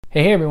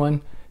Hey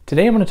everyone!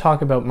 Today I'm going to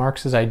talk about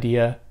Marx's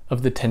idea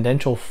of the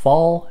tendential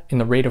fall in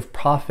the rate of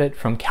profit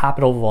from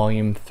Capital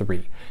Volume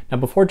 3. Now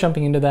before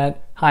jumping into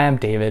that, hi, I'm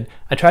David.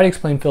 I try to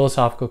explain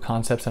philosophical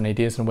concepts and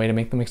ideas in a way to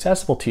make them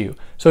accessible to you.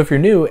 So if you're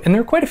new, and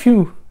there are quite a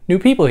few new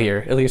people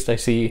here, at least I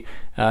see,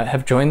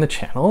 have joined the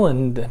channel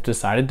and have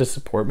decided to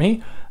support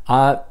me,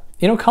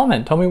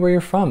 comment, tell me where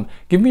you're from.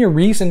 Give me a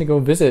reason to go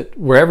visit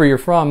wherever you're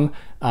from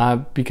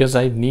because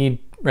I need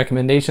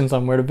recommendations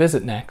on where to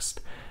visit next.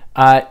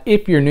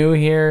 If you're new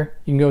here,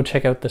 you can go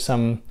check out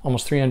the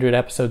almost 300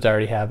 episodes I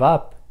already have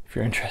up if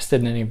you're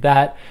interested in any of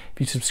that. If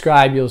you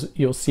subscribe,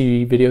 you'll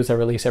see videos I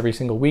release every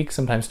single week,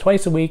 sometimes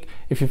twice a week.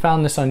 If you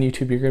found this on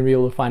YouTube, you're going to be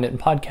able to find it in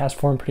podcast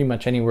form pretty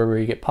much anywhere where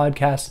you get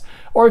podcasts.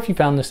 Or if you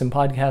found this in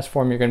podcast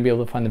form, you're going to be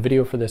able to find the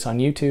video for this on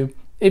YouTube.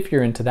 If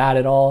you're into that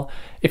at all.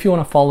 If you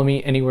want to follow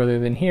me anywhere other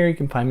than here, you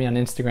can find me on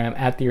Instagram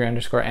at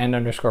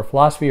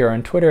 @theory_and_philosophy or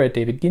on Twitter at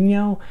David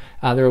Guigno.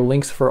 There are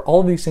links for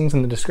all of these things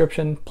in the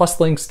description,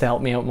 plus links to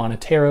help me out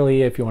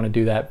monetarily if you want to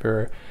do that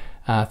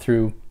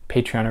through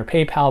Patreon or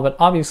PayPal, but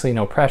obviously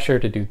no pressure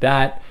to do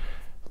that.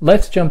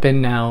 Let's jump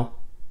in now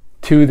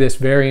to this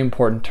very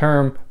important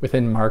term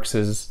within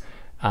Marx's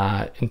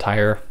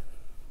entire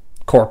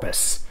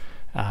corpus.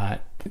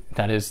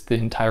 That is the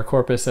entire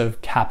corpus of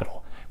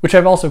Capital, which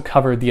I've also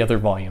covered the other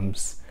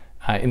volumes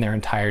in their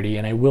entirety,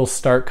 and I will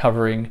start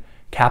covering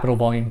Capital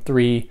Volume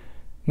 3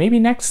 maybe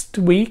next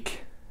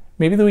week,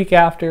 maybe the week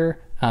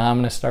after. I'm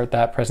going to start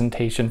that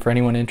presentation for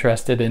anyone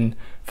interested in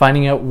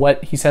finding out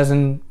what he says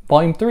in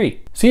Volume 3.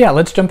 So yeah,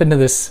 let's jump into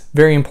this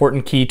very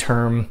important key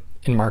term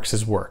in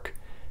Marx's work.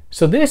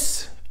 So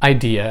this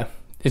idea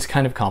is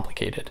kind of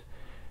complicated,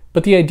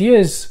 but the idea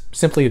is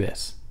simply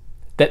this,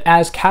 that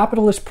as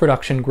capitalist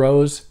production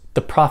grows,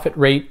 the profit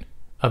rate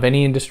of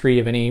any industry,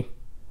 of any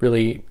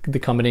really the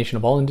combination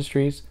of all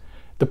industries,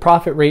 the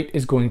profit rate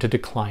is going to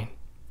decline,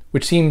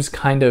 which seems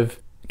kind of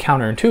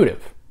counterintuitive,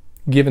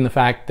 given the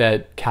fact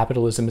that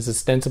capitalism is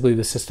ostensibly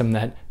the system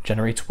that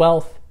generates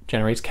wealth,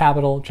 generates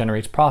capital,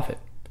 generates profit.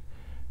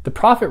 The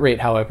profit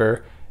rate,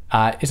 however,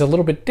 is a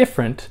little bit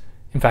different.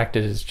 In fact,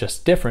 it is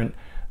just different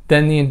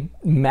than the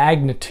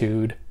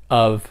magnitude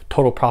of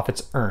total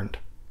profits earned.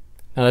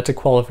 Now that's a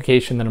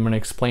qualification that I'm going to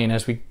explain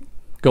as we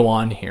go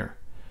on here.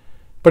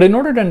 But in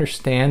order to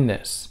understand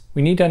this,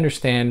 we need to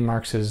understand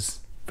Marx's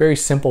very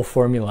simple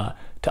formula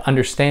to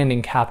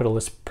understanding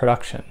capitalist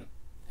production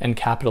and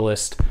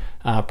capitalist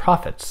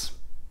profits,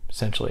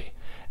 essentially.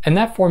 And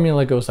that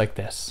formula goes like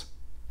this.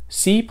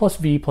 C plus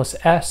V plus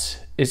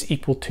S is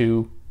equal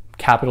to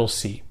capital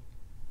C.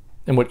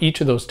 And what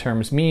each of those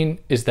terms mean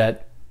is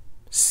that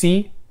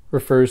C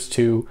refers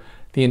to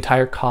the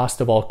entire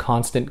cost of all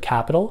constant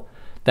capital,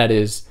 that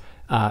is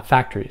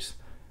factories,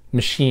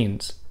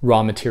 machines,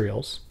 raw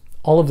materials,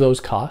 all of those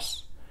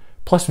costs,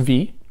 plus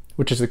V,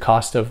 which is the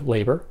cost of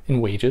labor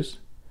and wages,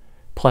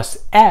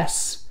 plus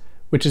S,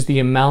 which is the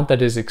amount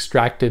that is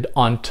extracted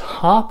on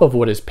top of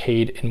what is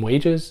paid in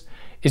wages,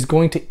 is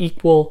going to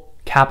equal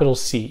capital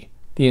C,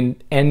 the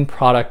end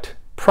product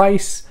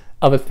price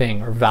of a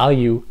thing or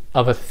value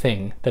of a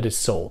thing that is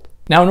sold.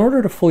 Now, in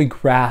order to fully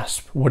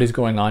grasp what is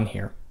going on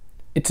here,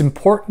 it's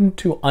important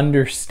to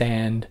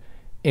understand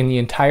in the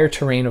entire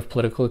terrain of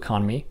political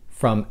economy,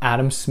 from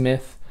Adam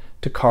Smith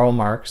to Karl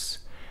Marx,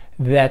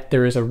 that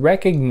there is a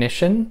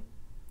recognition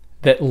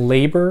that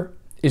labor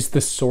is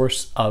the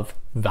source of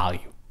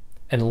value,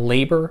 and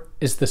labor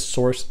is the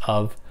source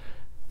of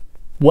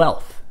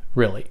wealth,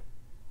 really.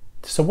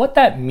 So what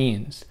that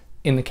means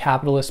in the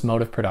capitalist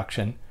mode of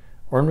production,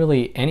 or in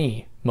really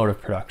any mode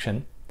of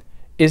production,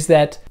 is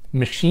that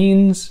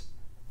machines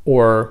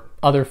or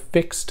other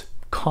fixed,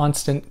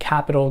 constant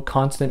capital,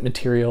 constant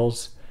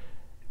materials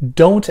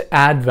don't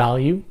add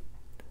value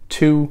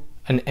to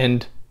an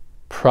end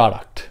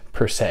product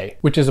per se,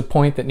 which is a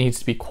point that needs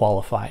to be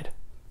qualified.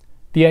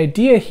 The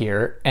idea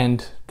here,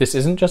 and this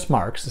isn't just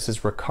Marx, this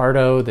is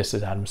Ricardo, this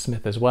is Adam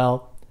Smith as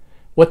well,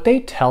 what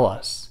they tell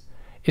us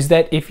is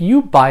that if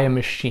you buy a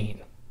machine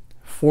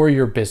for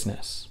your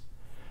business,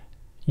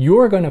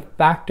 you're going to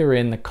factor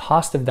in the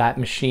cost of that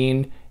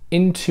machine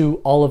into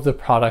all of the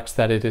products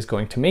that it is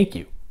going to make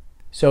you.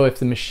 So if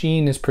the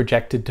machine is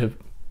projected to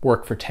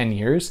work for 10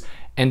 years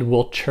and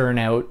will churn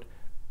out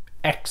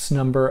X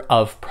number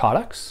of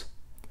products,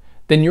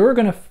 then you're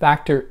going to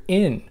factor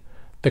in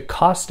the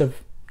cost of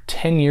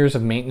 10 years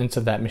of maintenance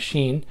of that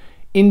machine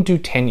into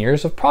 10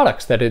 years of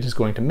products that it is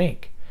going to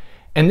make.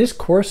 And this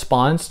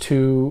corresponds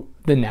to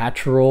the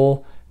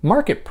natural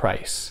market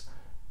price,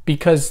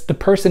 because the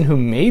person who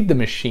made the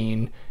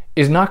machine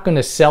is not going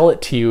to sell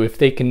it to you if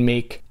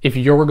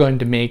you're going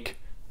to make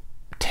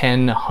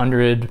 10,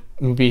 100,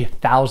 maybe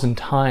 1,000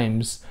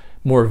 times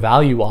more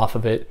value off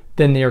of it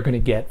than they're going to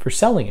get for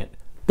selling it.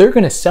 They're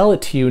going to sell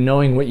it to you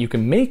knowing what you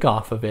can make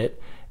off of it,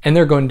 and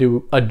they're going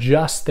to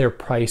adjust their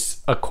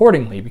price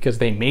accordingly because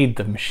they made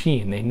the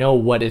machine. They know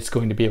what it's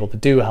going to be able to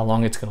do, how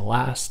long it's going to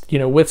last,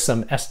 with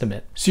some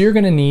estimate. So you're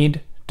going to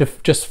need to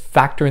just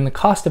factor in the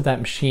cost of that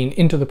machine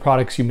into the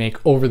products you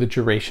make over the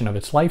duration of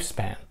its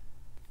lifespan.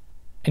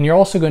 And you're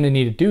also going to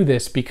need to do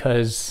this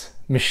because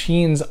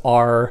machines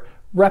are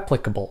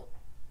replicable.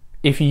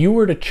 If you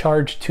were to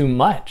charge too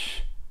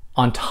much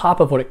on top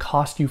of what it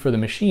cost you for the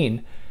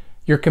machine,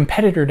 your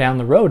competitor down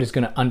the road is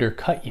going to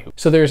undercut you.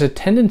 So there's a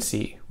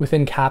tendency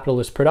within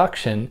capitalist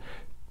production,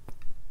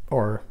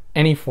 or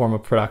any form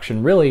of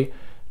production really,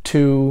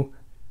 to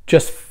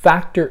just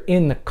factor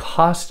in the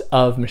cost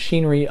of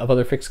machinery, of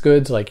other fixed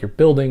goods like your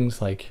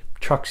buildings, like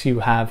trucks you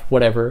have,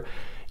 whatever.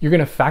 You're going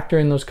to factor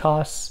in those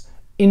costs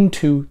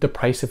into the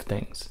price of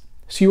things.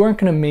 So you aren't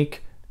going to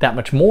make that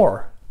much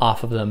more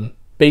off of them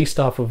based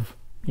off of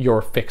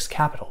your fixed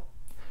capital.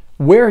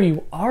 Where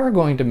you are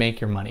going to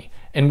make your money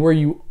and where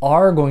you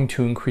are going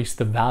to increase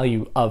the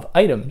value of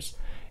items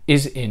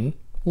is in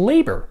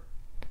labor,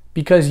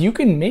 because you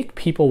can make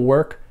people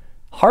work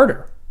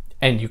harder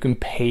and you can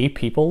pay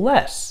people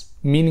less,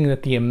 meaning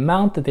that the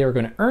amount that they are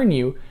going to earn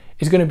you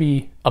is going to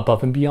be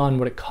above and beyond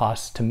what it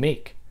costs to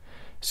make.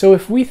 So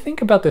if we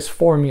think about this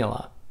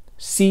formula,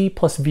 C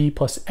plus V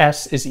plus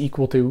S is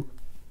equal to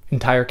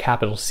entire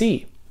capital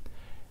C,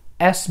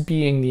 S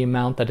being the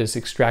amount that is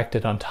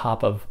extracted on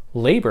top of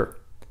labor,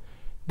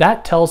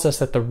 that tells us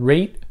that the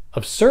rate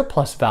of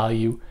surplus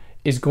value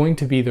is going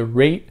to be the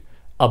rate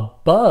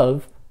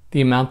above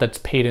the amount that's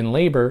paid in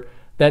labor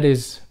that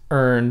is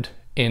earned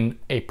in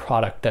a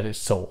product that is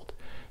sold.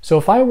 So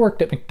if I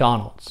worked at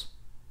McDonald's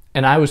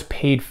and I was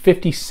paid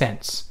 50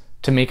 cents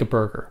to make a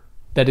burger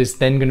that is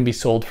then going to be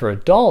sold for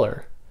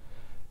 $1,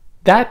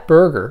 that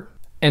burger,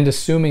 and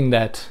assuming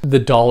that the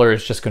dollar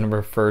is just going to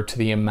refer to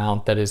the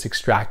amount that is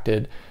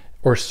extracted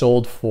or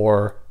sold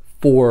for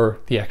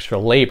the extra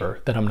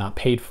labor that I'm not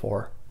paid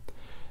for,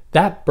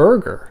 that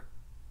burger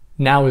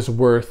now is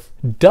worth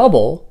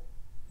double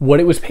what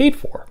it was paid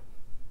for.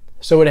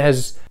 So it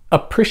has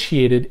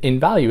appreciated in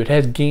value. It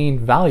has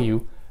gained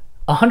value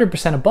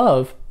 100%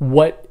 above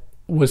what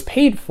was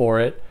paid for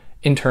it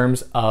in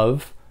terms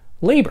of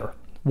labor,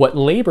 what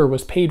labor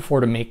was paid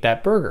for to make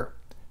that burger.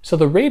 So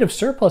the rate of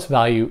surplus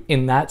value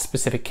in that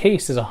specific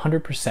case is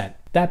 100%.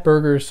 That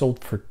burger is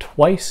sold for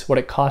twice what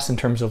it costs in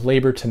terms of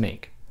labor to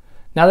make.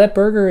 Now that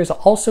burger is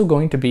also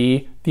going to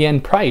be, the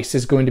end price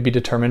is going to be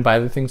determined by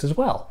other things as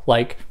well,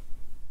 like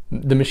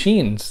the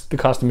machines, the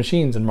cost of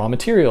machines and raw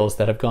materials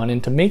that have gone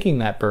into making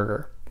that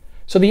burger.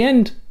 So the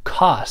end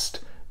cost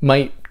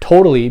might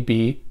totally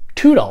be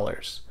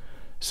 $2.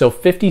 So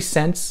 50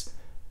 cents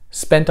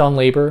spent on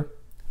labor,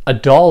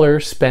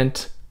 $1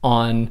 spent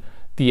on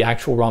the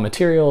actual raw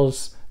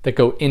materials that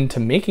go into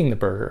making the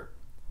burger,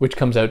 which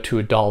comes out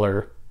to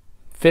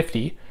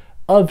 $1.50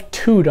 of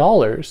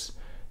 $2,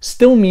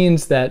 still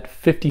means that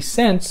 50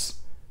 cents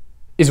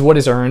is what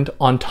is earned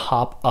on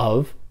top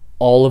of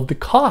all of the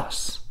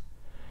costs.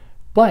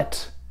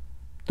 But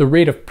the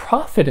rate of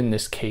profit in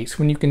this case,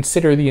 when you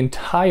consider the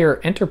entire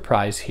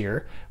enterprise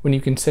here, when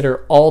you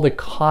consider all the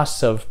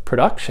costs of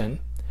production,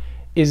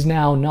 is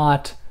now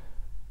not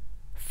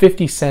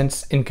 50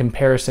 cents in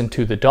comparison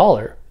to the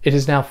dollar. It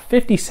is now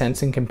 50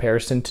 cents in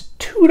comparison to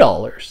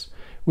 $2,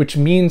 which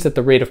means that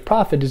the rate of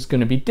profit is going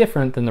to be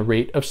different than the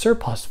rate of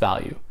surplus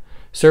value.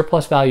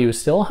 Surplus value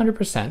is still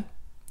 100%.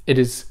 It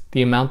is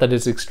the amount that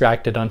is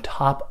extracted on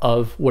top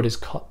of what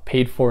is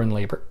paid for in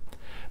labor.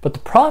 But the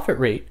profit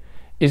rate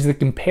is the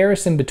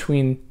comparison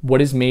between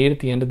what is made at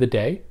the end of the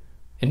day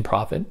in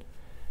profit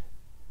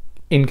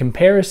in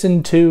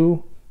comparison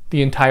to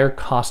the entire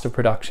cost of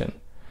production,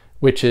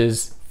 which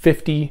is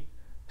 50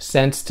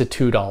 cents to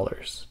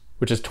 $2,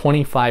 which is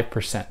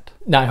 25%.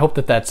 Now, I hope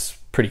that that's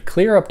pretty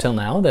clear up till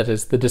now. That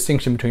is the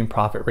distinction between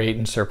profit rate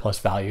and surplus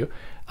value.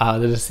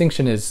 The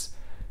distinction is,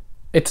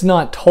 it's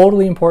not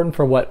totally important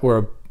for what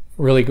we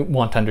really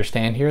want to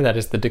understand here, that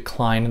is the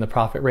decline in the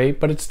profit rate,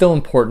 but it's still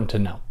important to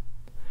know.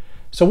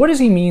 So what does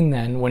he mean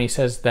then when he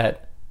says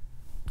that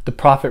the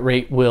profit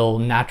rate will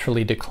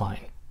naturally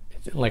decline?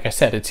 Like I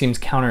said, it seems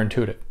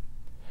counterintuitive.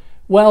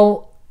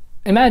 Well,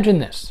 imagine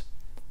this.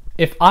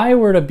 If I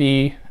were to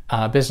be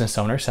a business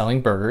owner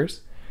selling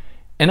burgers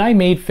and I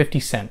made 50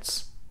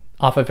 cents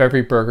off of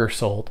every burger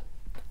sold,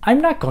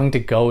 I'm not going to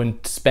go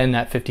and spend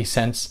that 50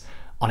 cents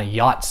on a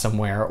yacht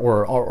somewhere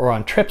or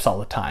on trips all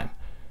the time.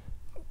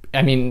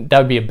 I mean, that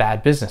would be a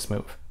bad business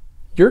move.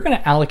 You're going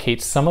to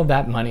allocate some of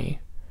that money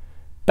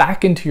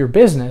back into your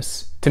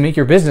business to make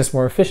your business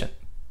more efficient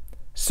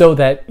so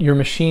that your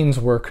machines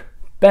work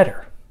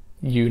better.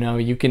 You know,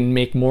 you can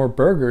make more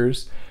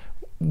burgers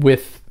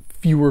with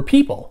fewer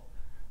people.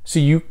 So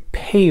you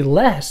pay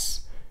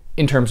less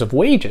in terms of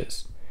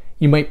wages.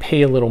 You might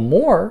pay a little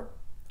more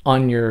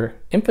on your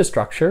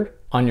infrastructure,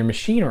 on your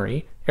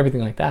machinery,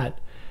 everything like that.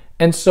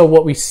 And so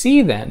what we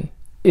see then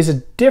is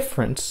a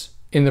difference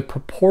in the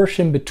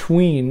proportion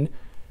between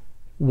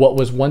what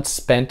was once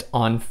spent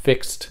on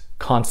fixed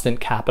constant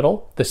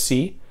capital, the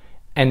C,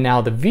 and now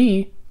the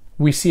V.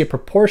 We see a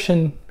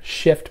proportion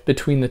shift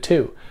between the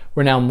two,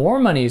 where now more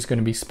money is going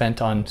to be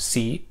spent on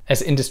C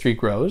as industry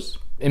grows.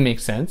 It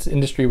makes sense.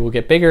 Industry will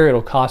get bigger.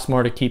 It'll cost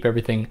more to keep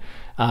everything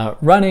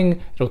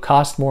running. It'll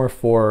cost more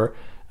for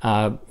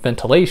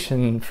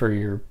ventilation, for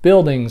your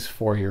buildings,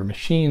 for your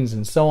machines,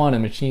 and so on.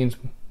 And machines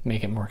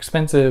make it more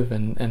expensive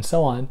and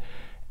so on.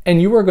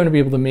 And you are going to be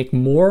able to make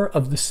more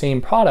of the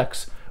same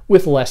products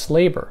with less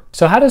labor.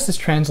 So how does this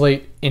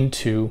translate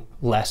into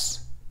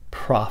less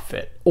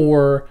profit,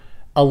 or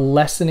a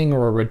lessening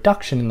or a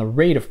reduction in the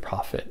rate of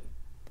profit?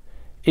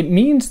 It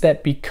means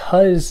that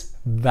because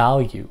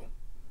value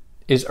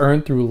is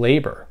earned through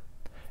labor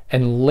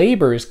and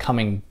labor is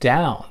coming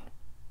down,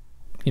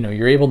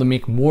 you're able to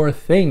make more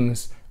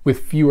things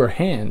with fewer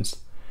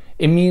hands.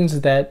 It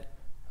means that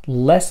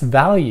less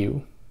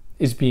value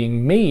is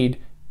being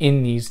made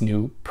in these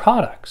new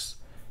products.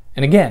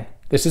 And again,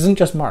 this isn't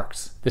just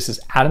Marx. This is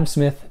Adam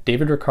Smith.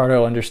 David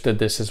Ricardo understood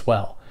this as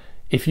well.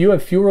 If you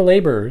have fewer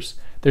laborers,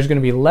 there's going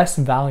to be less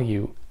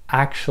value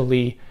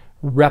actually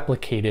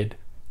replicated,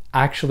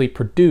 actually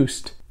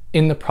produced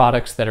in the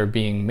products that are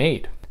being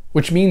made,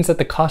 which means that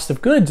the cost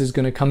of goods is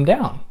going to come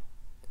down.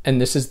 And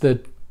this is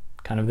the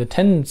kind of the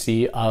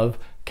tendency of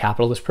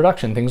capitalist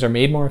production. Things are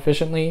made more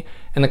efficiently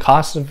and the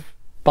cost of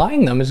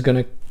buying them is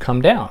going to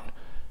come down.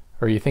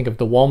 Or you think of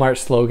the Walmart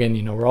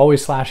slogan, we're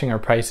always slashing our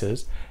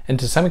prices. And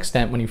to some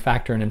extent, when you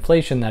factor in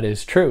inflation, that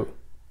is true.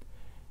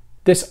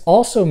 This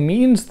also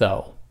means,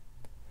 though,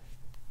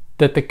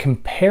 that the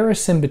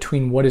comparison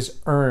between what is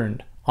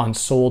earned on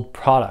sold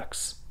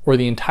products, or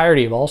the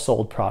entirety of all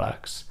sold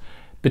products,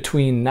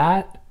 between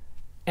that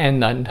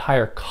and the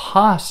entire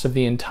cost of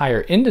the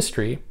entire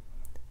industry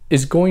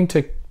is going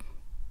to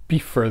be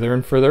further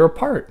and further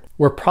apart,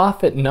 where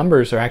profit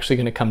numbers are actually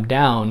going to come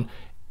down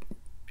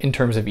in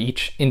terms of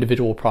each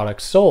individual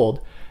product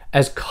sold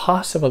as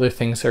costs of other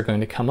things are going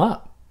to come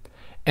up.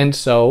 And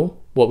so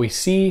what we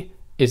see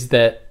is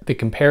that the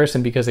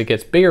comparison, because it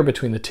gets bigger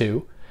between the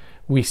two,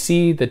 we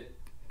see the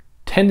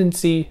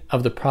tendency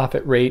of the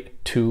profit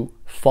rate to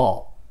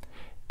fall.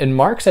 And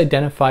Marx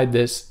identified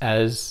this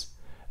as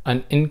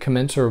an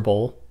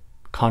incommensurable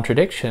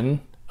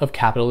contradiction of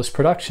capitalist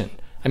production.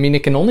 I mean,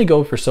 it can only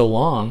go for so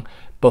long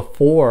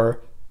before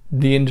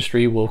the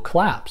industry will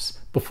collapse,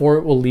 before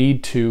it will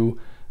lead to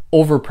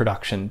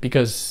overproduction,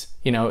 because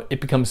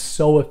it becomes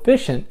so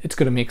efficient, it's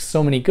going to make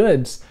so many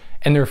goods,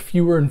 and there are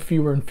fewer and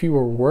fewer and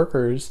fewer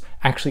workers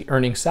actually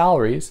earning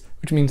salaries,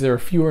 which means there are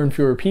fewer and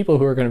fewer people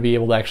who are going to be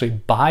able to actually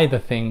buy the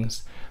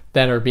things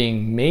that are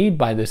being made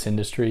by this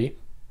industry,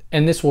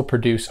 and this will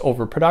produce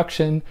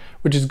overproduction,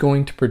 which is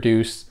going to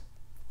produce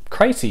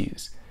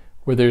crises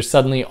where there's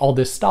suddenly all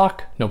this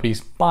stock,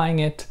 nobody's buying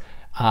it.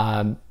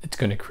 It's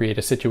going to create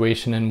a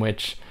situation in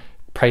which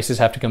prices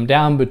have to come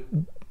down but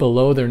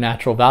below their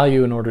natural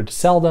value in order to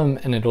sell them,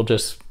 and it'll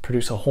just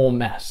produce a whole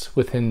mess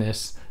within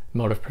this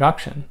mode of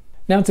production.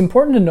 Now, it's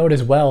important to note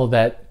as well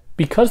that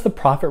because the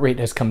profit rate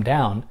has come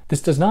down,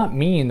 this does not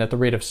mean that the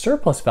rate of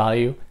surplus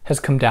value has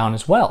come down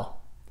as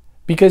well.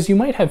 Because you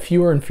might have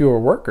fewer and fewer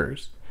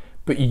workers,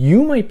 but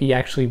you might be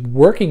actually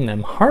working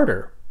them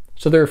harder.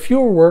 So there are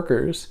fewer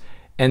workers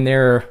and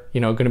they're,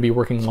 going to be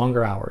working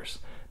longer hours.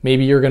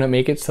 Maybe you're going to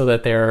make it so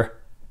that they're,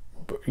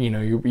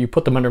 you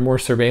put them under more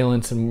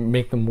surveillance and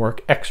make them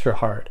work extra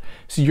hard.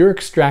 So you're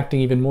extracting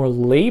even more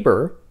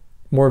labor,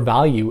 more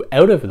value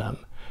out of them.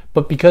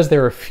 But because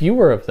there are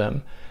fewer of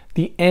them,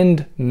 the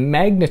end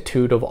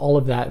magnitude of all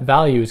of that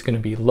value is going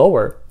to be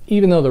lower,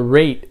 even though the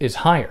rate is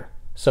higher.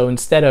 So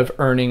instead of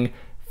earning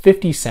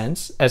 50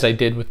 cents, as I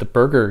did with the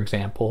burger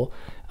example,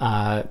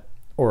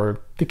 or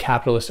the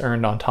capitalist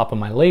earned on top of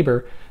my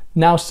labor,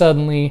 now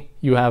suddenly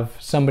you have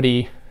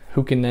somebody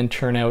who can then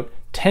churn out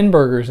 10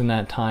 burgers in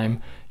that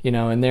time,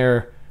 and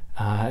they're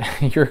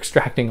you're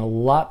extracting a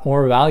lot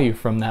more value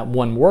from that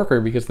one worker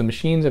because the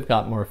machines have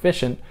got more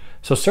efficient.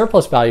 So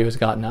surplus value has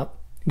gone up,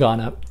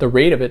 the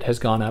rate of it has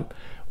gone up,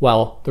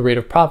 while the rate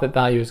of profit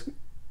value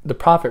the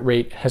profit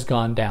rate has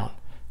gone down,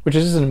 which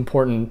is an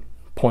important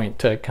point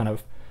to kind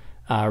of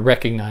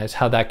recognize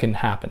how that can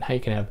happen, how you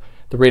can have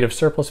the rate of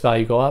surplus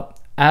value go up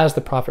as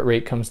the profit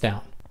rate comes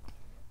down.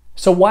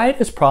 So why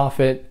does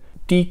profit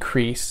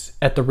decrease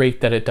at the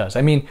rate that it does?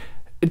 I mean,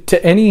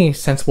 to any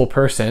sensible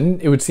person,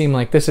 it would seem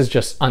like this is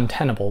just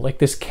untenable. Like,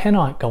 this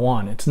cannot go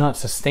on. It's not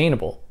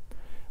sustainable.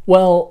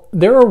 Well,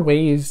 there are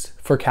ways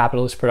for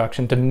capitalist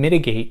production to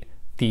mitigate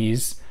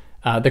these,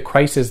 the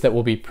crises that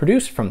will be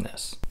produced from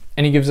this.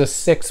 And he gives us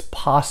 6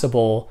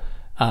 possible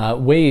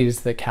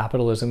ways that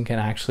capitalism can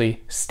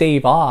actually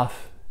stave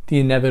off the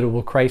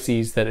inevitable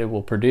crises that it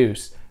will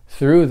produce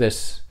through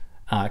this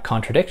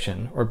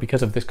contradiction, or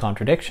because of this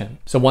contradiction.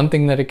 So one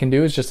thing that it can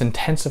do is just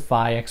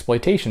intensify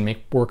exploitation,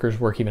 make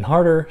workers work even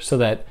harder so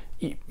that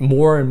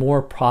more and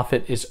more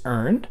profit is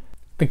earned.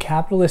 The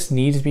capitalist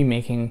needs to be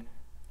making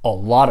a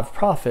lot of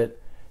profit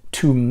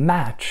to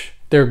match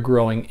their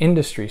growing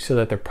industry so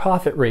that their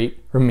profit rate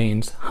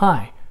remains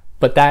high.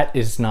 But that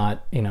is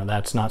not,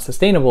 that's not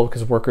sustainable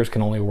because workers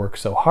can only work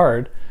so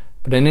hard.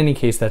 But in any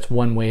case, that's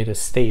one way to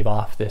stave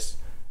off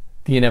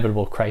the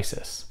inevitable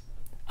crisis.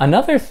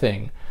 Another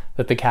thing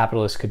that the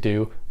capitalists could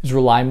do is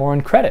rely more on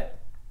credit.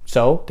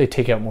 So they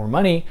take out more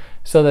money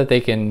so that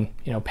they can,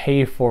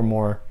 pay for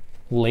more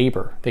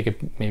labor. They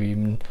could maybe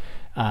even,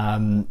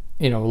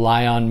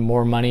 rely on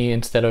more money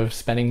instead of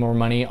spending more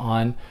money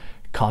on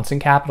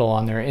constant capital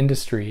on their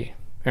industry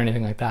or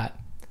anything like that.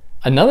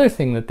 Another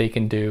thing that they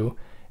can do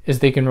is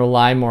they can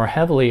rely more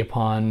heavily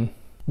upon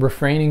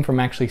refraining from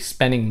actually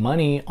spending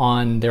money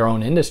on their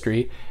own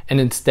industry and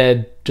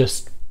instead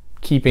just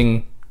keep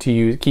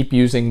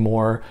using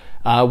more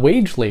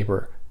wage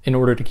labor in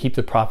order to keep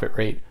the profit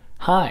rate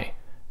high.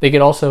 They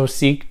could also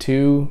seek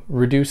to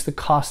reduce the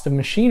cost of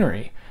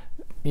machinery,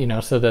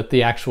 so that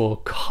the actual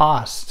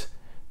cost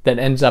that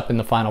ends up in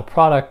the final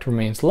product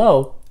remains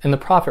low and the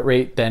profit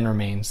rate then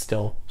remains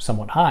still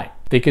somewhat high.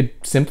 They could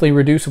simply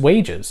reduce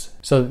wages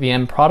so that the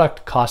end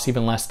product costs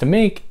even less to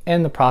make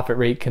and the profit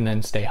rate can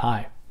then stay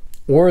high.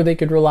 Or they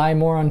could rely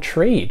more on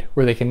trade,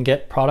 where they can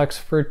get products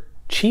for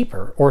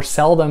cheaper or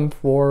sell them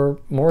for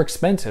more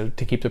expensive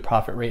to keep the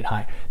profit rate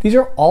high. These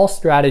are all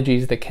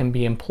strategies that can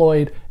be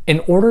employed in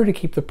order to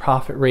keep the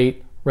profit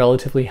rate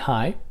relatively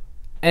high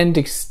and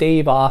to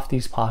stave off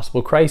these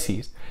possible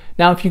crises.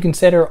 Now, if you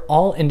consider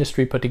all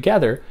industry put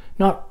together,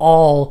 not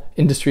all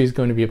industry is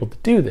going to be able to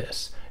do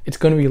this. It's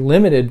going to be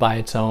limited by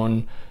its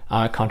own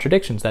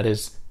contradictions. That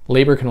is,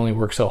 labor can only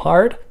work so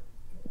hard.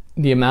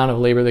 The amount of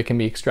labor that can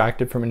be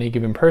extracted from any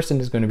given person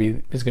is going to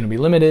be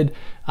limited.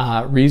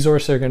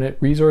 Resources are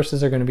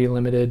going to be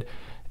limited,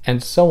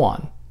 and so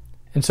on.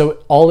 And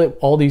so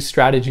all these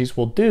strategies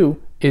will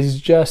do is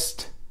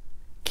just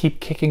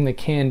keep kicking the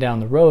can down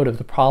the road of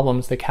the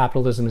problems that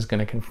capitalism is going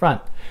to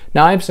confront.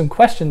 Now, I have some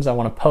questions I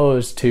want to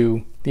pose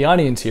to the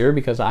audience here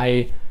because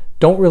I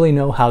don't really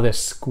know how this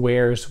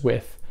squares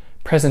with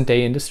present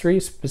day industry,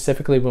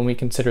 specifically when we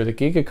consider the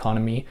gig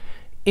economy,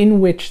 in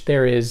which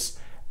there is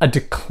a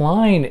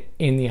decline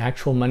in the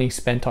actual money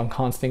spent on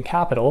constant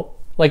capital,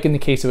 like in the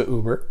case of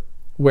Uber,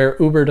 where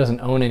Uber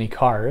doesn't own any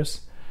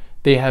cars.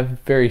 They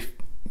have very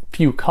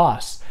few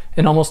costs,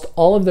 and almost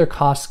all of their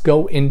costs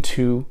go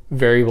into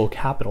variable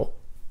capital,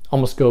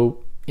 almost go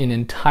in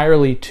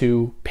entirely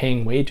to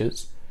paying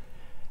wages.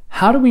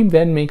 How do we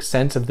then make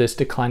sense of this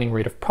declining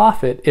rate of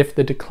profit if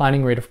the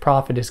declining rate of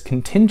profit is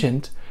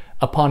contingent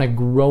upon a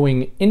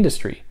growing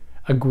industry,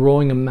 a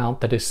growing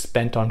amount that is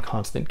spent on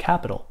constant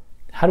capital?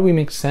 How do we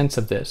make sense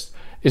of this?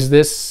 Is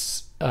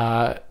this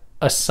a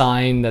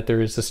sign that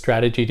there is a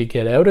strategy to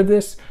get out of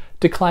this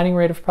declining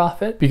rate of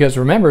profit? Because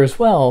remember as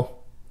well,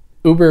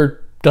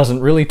 Uber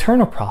doesn't really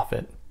turn a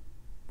profit,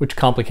 which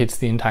complicates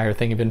the entire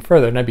thing even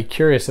further. And I'd be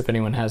curious if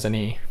anyone has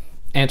any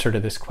answer to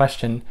this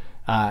question.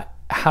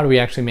 How do we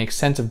actually make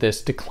sense of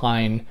this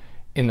decline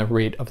in the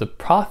rate of the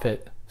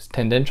profit, this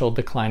tendential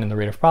decline in the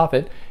rate of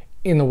profit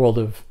in the world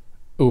of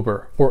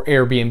Uber or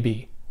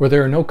Airbnb, where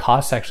there are no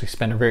costs actually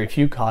spent or very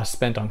few costs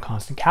spent on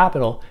constant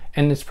capital,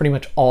 and it's pretty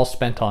much all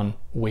spent on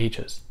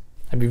wages?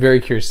 I'd be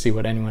very curious to see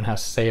what anyone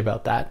has to say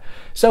about that.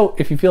 So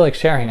if you feel like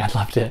sharing, I'd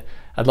love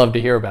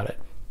to hear about it.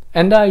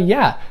 And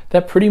yeah,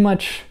 that pretty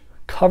much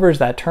covers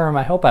that term.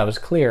 I hope I was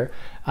clear.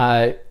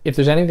 If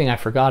there's anything I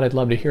forgot, I'd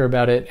love to hear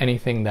about it.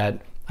 Anything that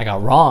I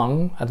got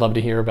wrong, I'd love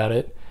to hear about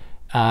it.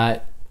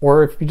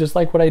 Or if you just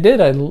like what I did,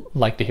 I'd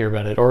like to hear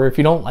about it. Or if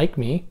you don't like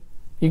me,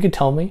 you could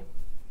tell me.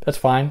 That's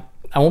fine.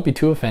 I won't be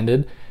too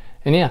offended.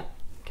 And yeah,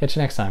 catch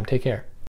you next time. Take care.